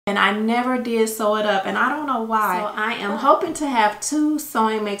and I never did sew it up, and I don't know why. So I am hoping to have 2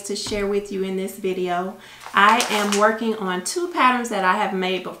 sewing makes to share with you in this video. I am working on 2 patterns that I have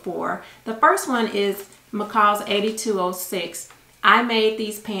made before. The first one is McCall's 8206. I made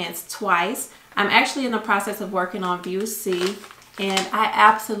these pants twice. I'm actually in the process of working on view C, and I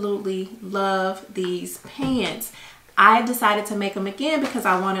absolutely love these pants. I decided to make them again because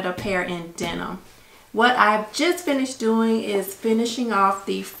I wanted a pair in denim. What I've just finished doing is finishing off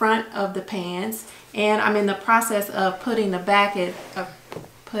the front of the pants, and I'm in the process of putting the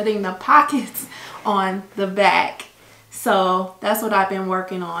pockets on the back. So that's what I've been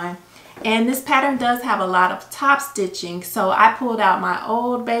working on. And this pattern does have a lot of top stitching, so I pulled out my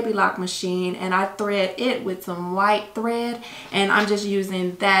old baby lock machine and I thread it with some white thread, and I'm just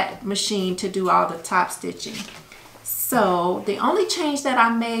using that machine to do all the top stitching. So the only change that I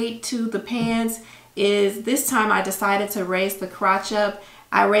made to the pants is this time I decided to raise the crotch up.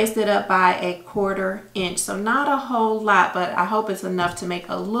 I raised it up by 1/4 inch, so not a whole lot, but I hope it's enough to make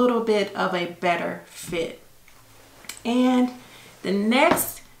a little bit of a better fit. And the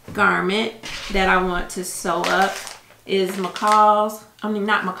next garment that I want to sew up is McCall's,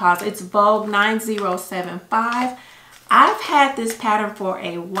 not McCall's, it's Vogue 9075. I've had this pattern for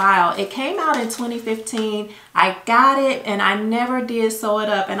a while. It came out in 2015. I got it and I never did sew it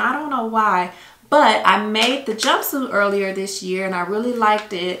up, and I don't know why. But I made the jumpsuit earlier this year and I really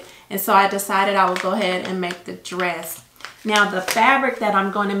liked it, and so I decided I would go ahead and make the dress. Now the fabric that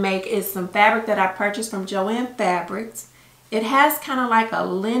I'm going to make is some fabric that I purchased from Joann Fabrics. It has kind of like a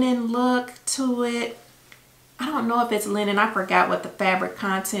linen look to it. I don't know if it's linen, I forgot what the fabric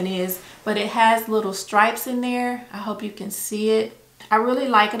content is, but it has little stripes in there. I hope you can see it. I really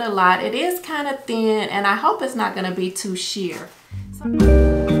like it a lot. It is kind of thin and I hope it's not going to be too sheer.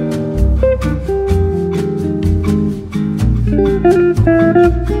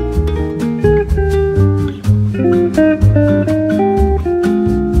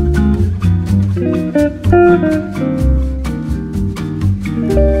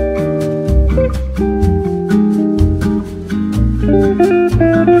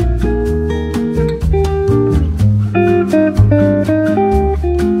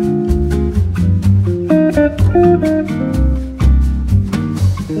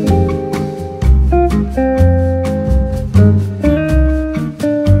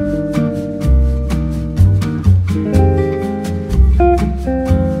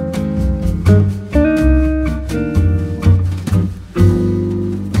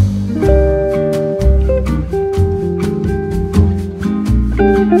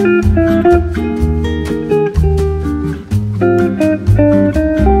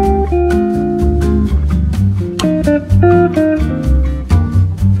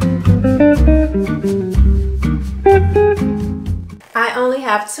 I only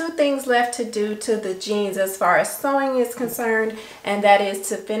have 2 things left to do to the jeans as far as sewing is concerned, and that is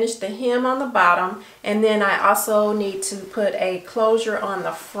to finish the hem on the bottom, and then I also need to put a closure on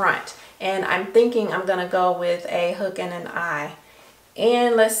the front, and I'm thinking I'm gonna go with a hook and an eye.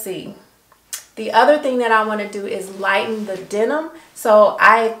 And let's see, the other thing that I want to do is lighten the denim, so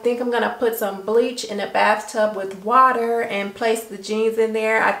I think I'm gonna put some bleach in a bathtub with water and place the jeans in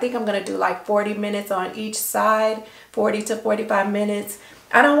there. I think I'm gonna do like 40 minutes on each side, 40 to 45 minutes.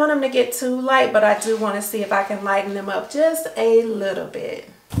 I don't want them to get too light, but I do want to see if I can lighten them up just a little bit.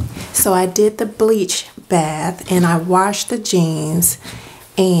 So I did the bleach bath and I washed the jeans,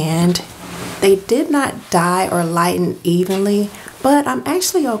 and they did not dye or lighten evenly, but I'm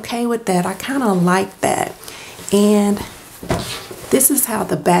actually okay with that. I kind of like that. And this is how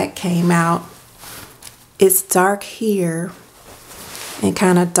the back came out. It's dark here and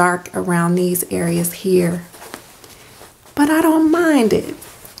kind of dark around these areas here, but I don't mind it.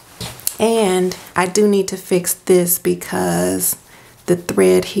 And I do need to fix this because the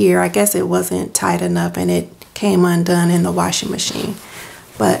thread here, I guess it wasn't tight enough and it came undone in the washing machine.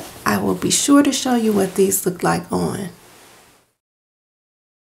 But I will be sure to show you what these look like on.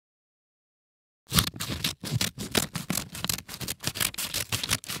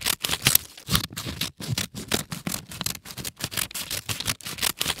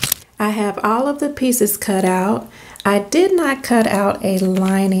 I have all of the pieces cut out. I did not cut out a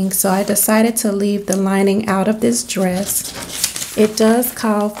lining, so I decided to leave the lining out of this dress. It does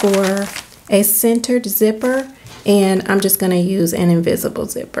call for a centered zipper, and I'm just going to use an invisible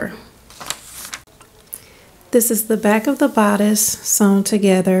zipper. This is the back of the bodice sewn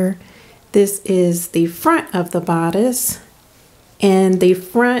together. This is the front of the bodice, and the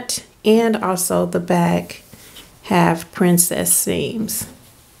front and also the back have princess seams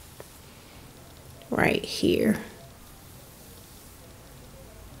right here.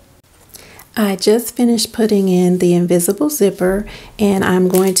 I just finished putting in the invisible zipper, and I'm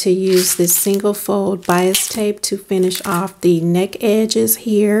going to use this single fold bias tape to finish off the neck edges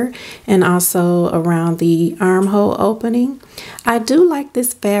here and also around the armhole opening. I do like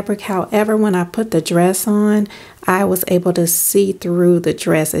this fabric, however, when I put the dress on, I was able to see through the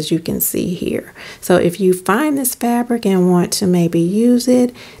dress, as you can see here. So if you find this fabric and want to maybe use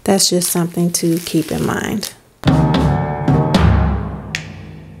it, that's just something to keep in mind.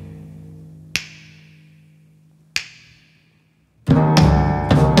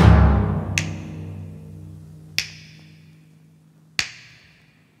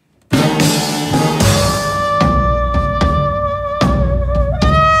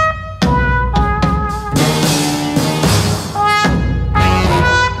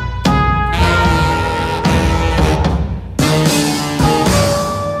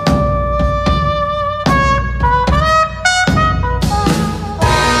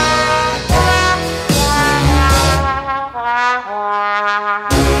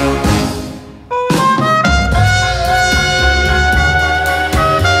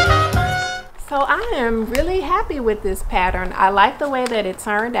 Really happy with this pattern. I like the way that it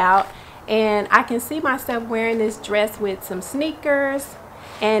turned out, and I can see myself wearing this dress with some sneakers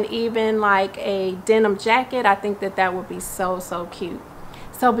and even like a denim jacket. I think that that would be so cute.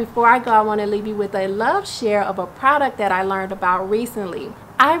 So before I go, I want to leave you with a love share of a product that I learned about recently.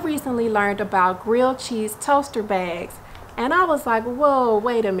 I recently learned about grilled cheese toaster bags, and I was like, whoa,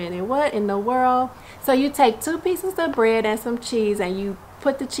 wait a minute, what in the world? So you take 2 pieces of bread and some cheese, and you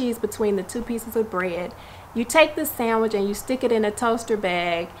put the cheese between the 2 pieces of bread. You take the sandwich and you stick it in a toaster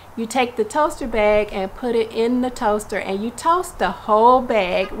bag. You take the toaster bag and put it in the toaster, and you toast the whole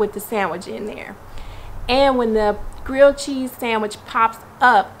bag with the sandwich in there. And when the grilled cheese sandwich pops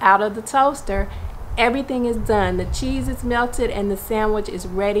up out of the toaster, everything is done. The cheese is melted and the sandwich is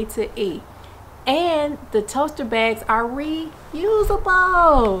ready to eat. And the toaster bags are reusable.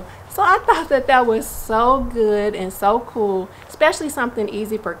 So I thought that that was so good and so cool, especially something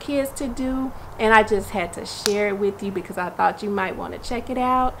easy for kids to do. And I just had to share it with you because I thought you might want to check it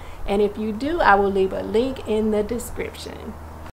out. And if you do, I will leave a link in the description.